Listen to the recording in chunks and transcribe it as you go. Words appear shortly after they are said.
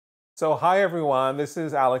So, hi everyone, this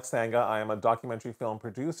is Alex Sangha. I am a documentary film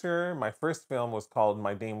producer. My first film was called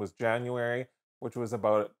My Name Was January, which was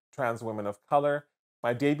about trans women of color.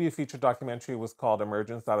 My debut feature documentary was called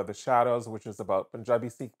Emergence Out of the Shadows, which is about Punjabi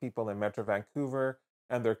Sikh people in Metro Vancouver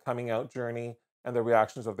and their coming out journey and the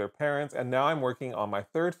reactions of their parents. And now I'm working on my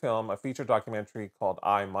third film, a feature documentary called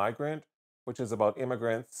I Migrant, which is about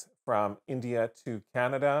immigrants from India to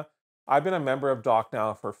Canada. I've been a member of DOC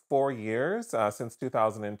now for 4 years, since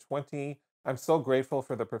 2020. I'm so grateful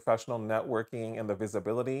for the professional networking and the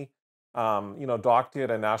visibility. DOC did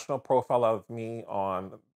a national profile of me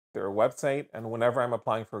on their website, and whenever I'm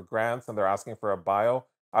applying for grants and they're asking for a bio,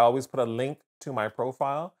 I always put a link to my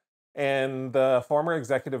profile. And the former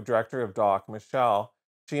executive director of DOC, Michelle,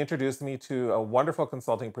 she introduced me to a wonderful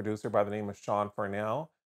consulting producer by the name of Sean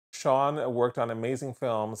Farnell. Sean worked on amazing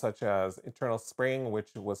films such as Eternal Spring, which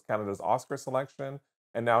was Canada's Oscar selection.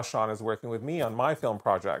 And now Sean is working with me on my film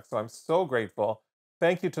project. So I'm so grateful.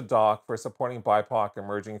 Thank you to Doc for supporting BIPOC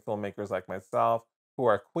emerging filmmakers like myself who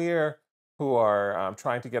are queer, who are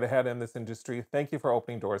trying to get ahead in this industry. Thank you for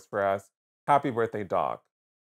opening doors for us. Happy birthday, Doc.